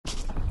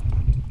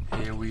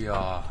we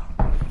are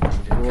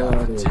in the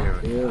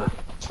cafeteria.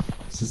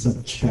 Is this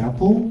a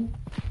chapel?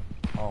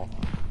 Oh.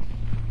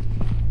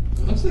 It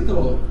looks like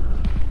a...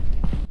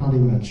 Not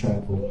even a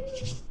chapel. It's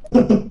just...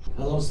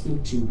 Hello,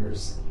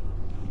 SpookTubers.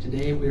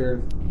 Today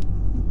we're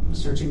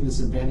searching this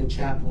abandoned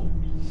chapel.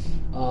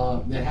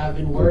 There have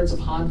been words of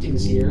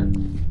hauntings here.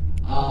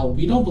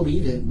 We don't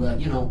believe it, but,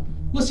 you know,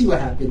 we'll see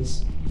what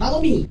happens.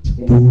 Follow me!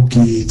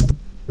 Spooky.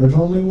 There's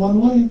only one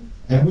way,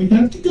 and we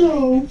have to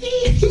go.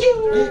 Hey,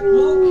 well, how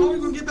are we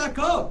gonna get back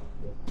up?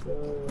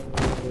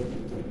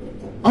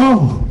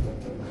 Oh!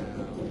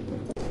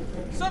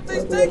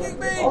 Something's taking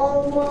me!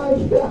 Oh my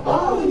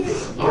god!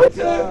 It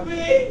took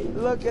me!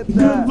 Look at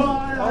that!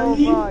 Goodbye, Oh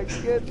Ayi. my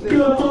goodness!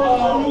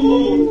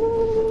 Goodbye!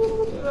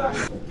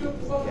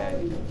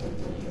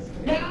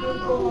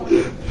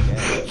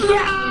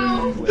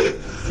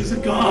 He's a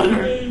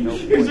goner!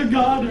 He's a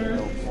goner!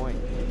 No point.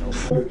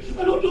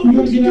 I don't know. We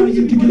gotta get out of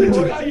here together. He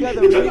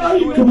took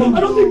Ayi. Come on. I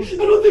don't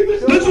think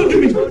this. Listen to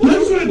me.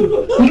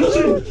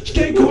 Listen.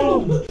 Stay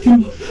calm.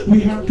 We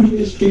have to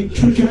escape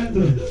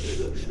together.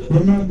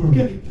 Remember,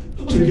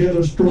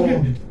 together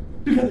strong.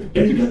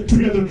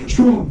 Together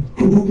strong.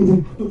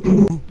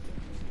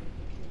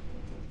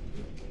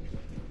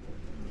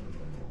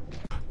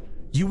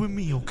 You and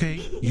me,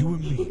 okay? You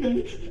and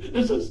me.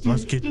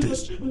 Let's get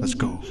this. Let's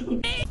go.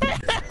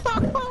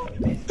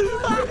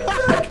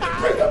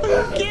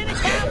 Kitty,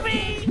 help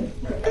me!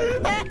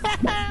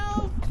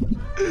 Help!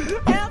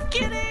 Help,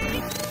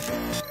 Kitty!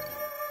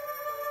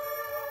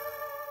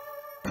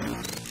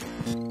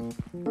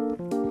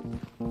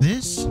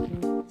 This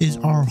is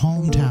our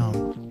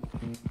hometown.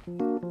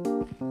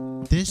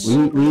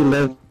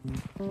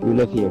 We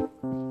live here.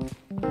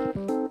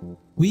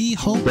 We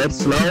hope Dead to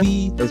Slow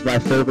be is my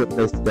favorite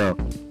place to go.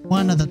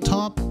 one of the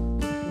top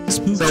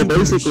spook So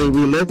basically,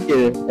 we live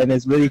here, and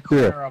it's really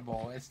cool.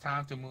 Terrible. It's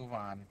time to move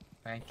on.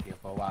 Thank you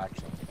for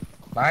watching.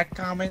 Like,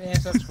 comment, and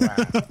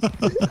subscribe.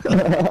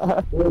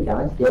 Dude,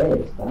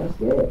 downstairs.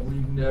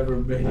 We've never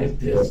made it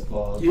this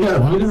far. Yeah,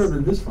 What? We've never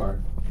been this far.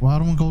 Why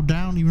don't we go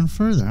down even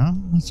further, huh?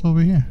 What's over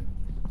here?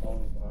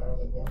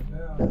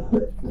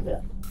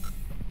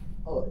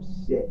 Oh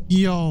shit.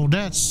 Yo,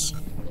 that's...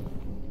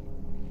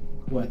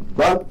 What?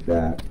 Fuck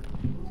that.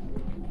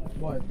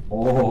 What?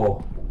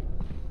 Oh.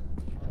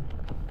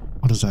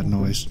 What is that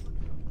noise?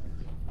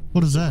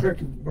 What is that?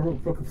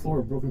 Broken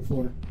floor, broken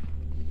floor.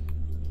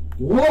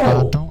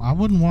 Whoa! I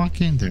wouldn't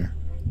walk in there.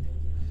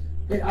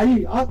 Hey,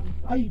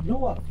 Ayi,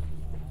 Noah.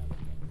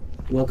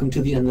 Welcome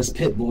to the Endless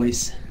Pit,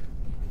 boys.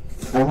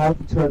 I have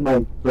to turn my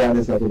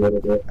brightness up a little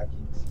bit.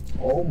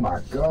 Oh my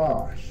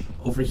gosh.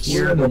 Over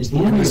here We're in the is the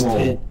Endless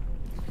booty Pit.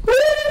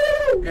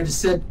 I just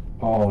said,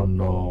 Oh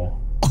no.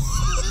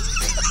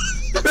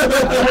 I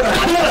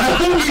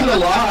don't think he's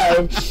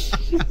alive.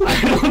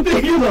 I don't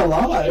think he's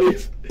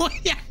alive.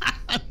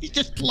 He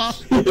just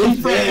lost.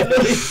 He's dead.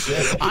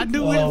 I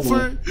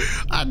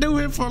knew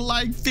him for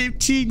like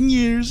 15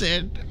 years,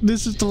 and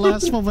this is the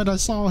last moment I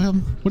saw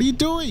him. What are you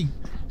doing?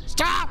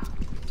 Stop!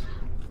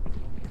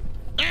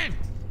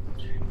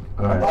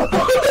 Alright.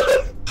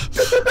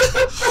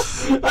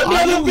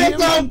 I knew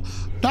him.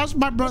 That's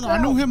my brother.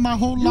 I knew him my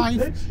whole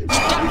life.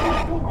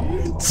 Stop!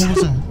 What was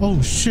that?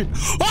 Oh shit!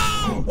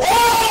 Oh!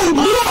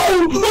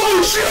 Oh!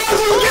 Oh shit!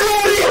 Get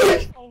out of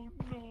here! Oh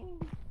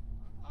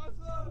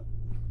no.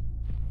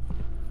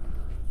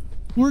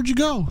 Where'd you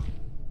go?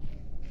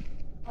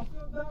 I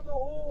fell down the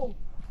hole.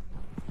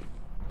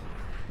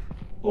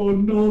 Oh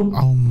no.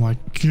 Oh my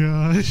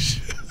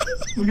gosh!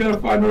 We gotta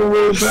find our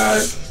way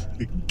back.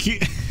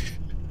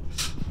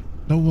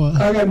 Noah,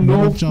 I got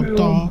no jumped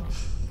film.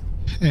 off,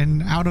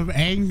 and out of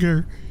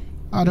anger,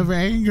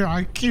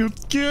 I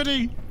killed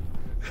Kitty.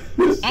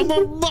 I'm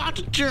a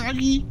monster.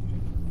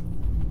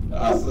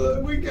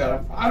 We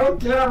gotta. I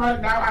don't care right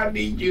now. I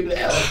need you to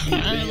help me.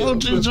 I don't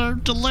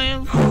deserve to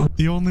live.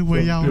 The only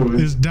way Let's out do it.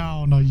 is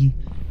down. Are you?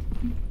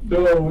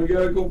 No, we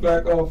gotta go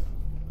back off.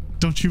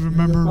 Don't you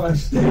remember? 5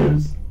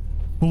 stairs.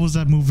 What was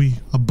that movie?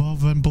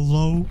 Above and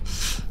Below.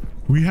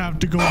 We have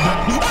to go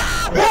back.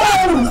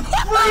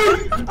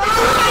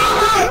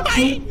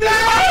 Wait!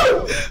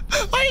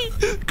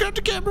 Grab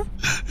the camera.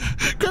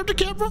 Grab the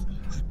camera.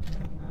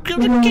 Grab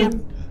the camera.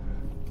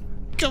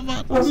 Come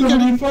on. I'm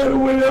gonna find a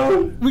way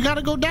out. We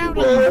gotta go down.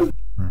 Come on.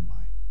 Where am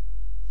I?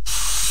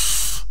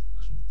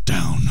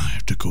 Down. I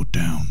have to go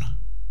down.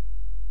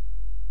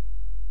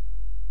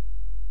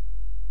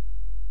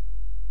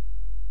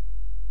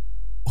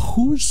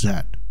 Who is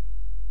that?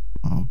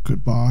 Oh,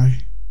 goodbye.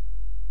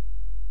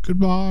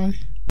 Goodbye.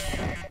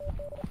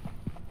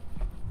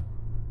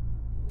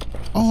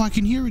 Oh, I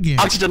can hear again.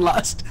 oxygen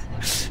lost.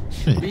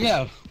 Hey. But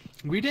yeah,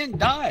 we didn't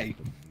die.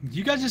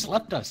 You guys just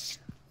left us.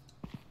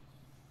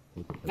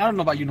 I don't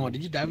know about you, Noah.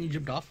 Did you die when you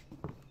jumped off?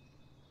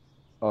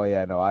 Oh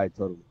yeah, no, I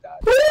totally died.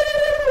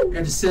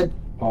 I just said.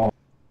 Oh.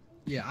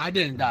 Yeah, I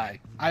didn't die.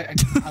 I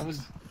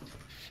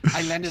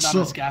landed on So-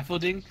 the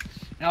scaffolding,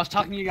 and I was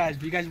talking to you guys,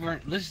 but you guys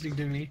weren't listening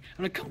to me.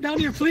 I'm like, come down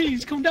here,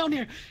 please, come down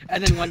here.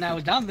 And then when I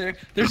was down there,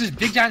 there's this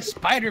big giant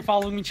spider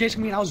following me,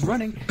 chasing me, and I was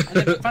running. And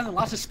then I finally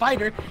lost the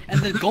spider, and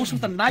the ghost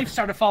with the knife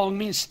started following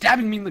me and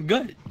stabbing me in the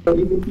gut.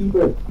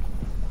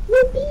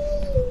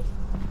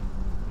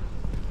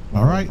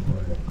 All right,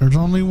 there's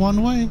only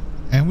one way,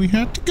 and we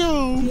have to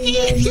go.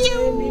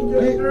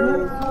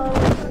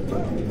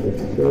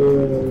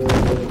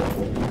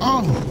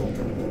 Oh.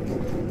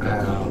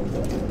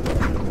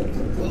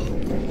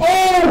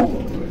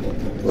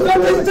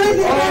 Somebody's taking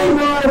it!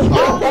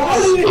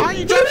 Are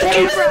you dropping the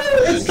camera?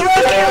 It's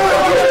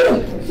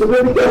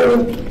Somebody got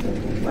it!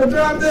 I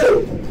dropped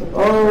it!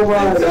 Oh my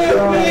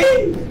god!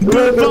 Look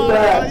at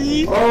that!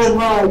 Oh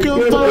my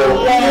goodness!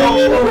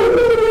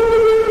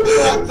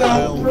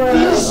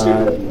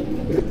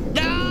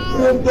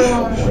 What the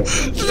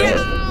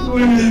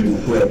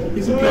frick?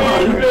 He's a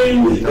god!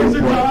 He's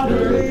a god!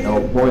 No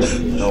point.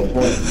 No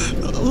point.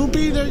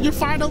 Ruby, they're your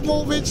final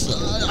moments.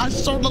 I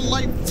saw the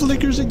light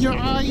flickers in your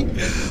eye.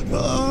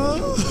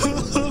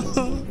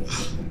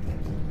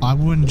 I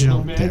wouldn't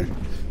jump there.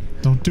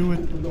 Don't do it.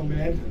 No,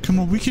 man. Come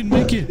on, we can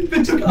make it.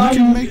 They took We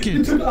can make They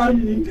it. took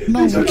Ivy.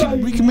 No,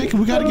 we can make it.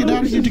 We gotta get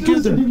out of here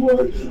together. We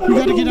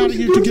gotta get out of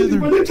here together.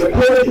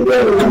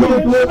 Come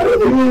on.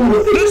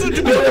 Listen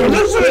to me.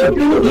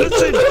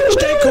 Listen.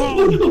 Stay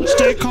calm.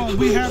 Stay calm.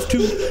 We have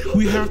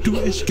to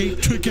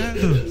escape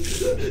together.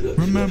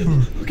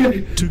 Remember.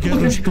 Okay.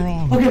 Together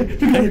strong. Okay,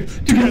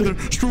 together.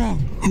 Strong.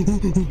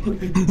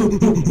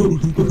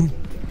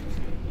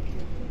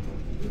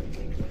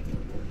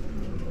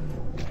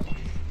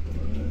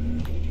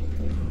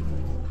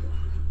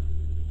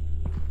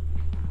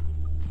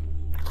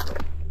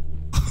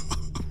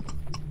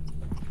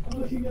 I'm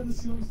looking at the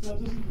ceiling stuff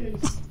just in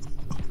case.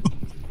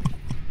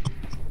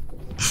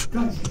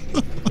 Guys,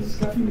 this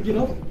guy can get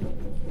up.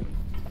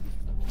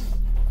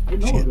 I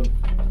know Shit. him.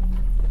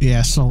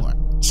 Yeah, so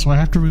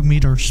after we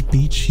made our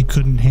speech, he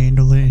couldn't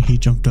handle it. He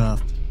jumped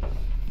off.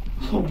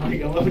 Oh my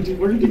god,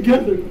 we're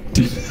together.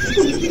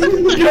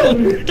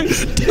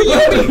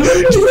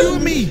 You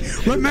and me.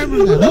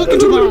 Remember that. Look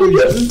into my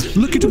eyes.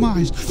 Look into my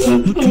eyes.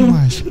 Look into my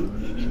eyes.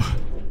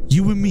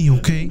 You and me,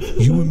 okay?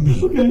 You and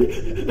me. Okay.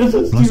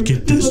 Let's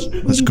get this.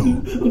 Let's go.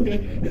 Okay.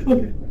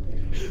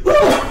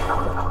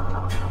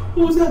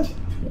 What was that?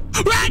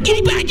 Run,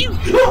 getting back you!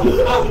 Help,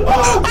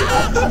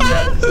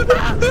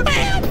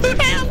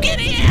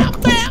 getting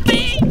help, help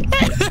me!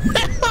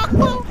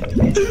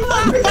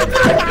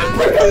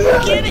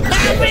 Kitty,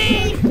 help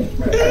me!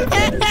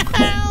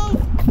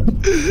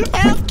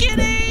 Help,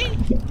 Kitty!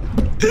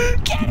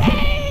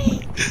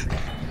 Kitty!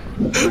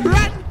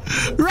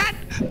 Run!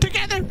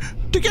 Together!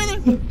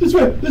 This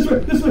way.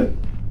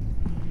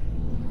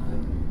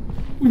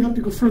 We have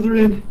to go further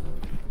in.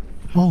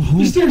 Oh, who?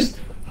 The stairs.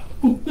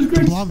 Oh, there's The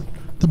Grace.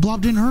 The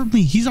blob didn't hurt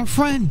me. He's our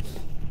friend.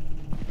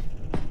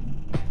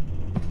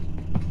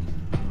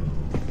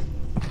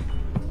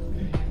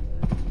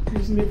 We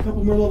just need a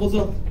couple more levels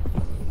up.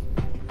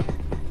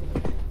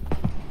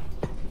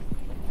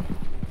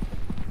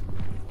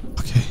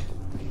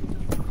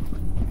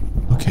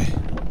 Okay.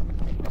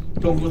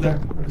 Don't go there.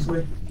 Go this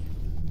way.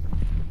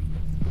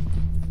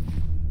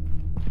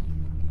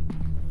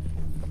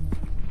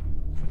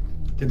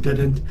 Dead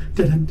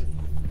end.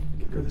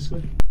 Go this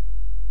way.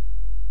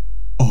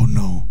 Oh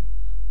no.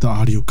 The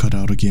audio cut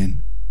out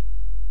again.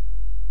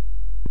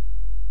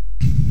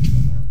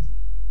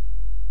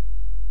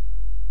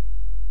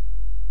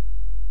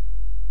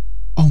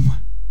 Oh my.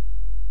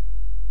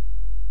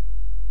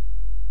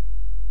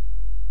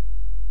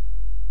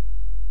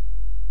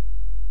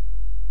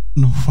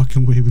 No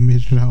fucking way we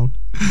made it out.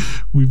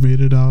 We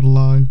made it out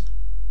alive.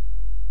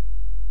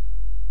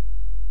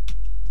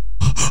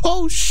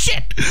 Oh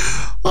shit!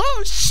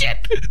 Oh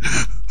shit!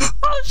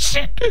 Oh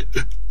shit!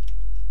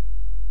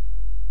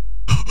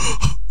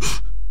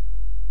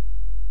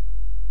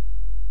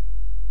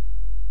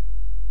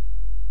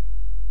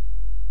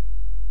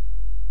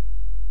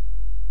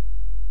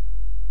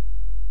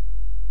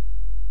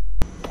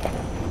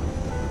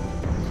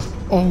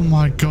 Oh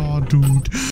my god, dude.